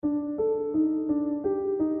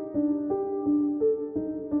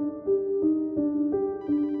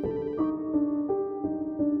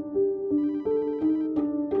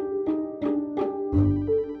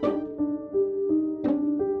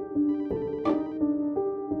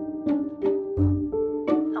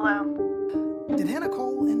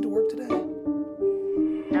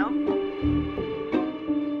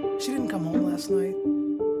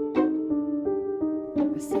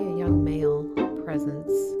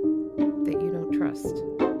trust.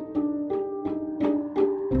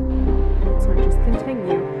 Searches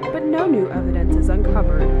continue, but no new evidence is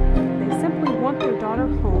uncovered. They simply want their daughter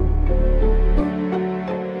home.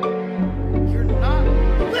 You're not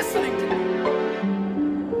listening to me!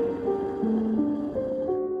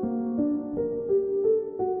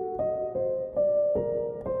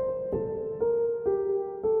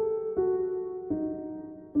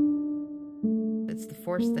 It's the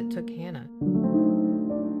force that took Hannah.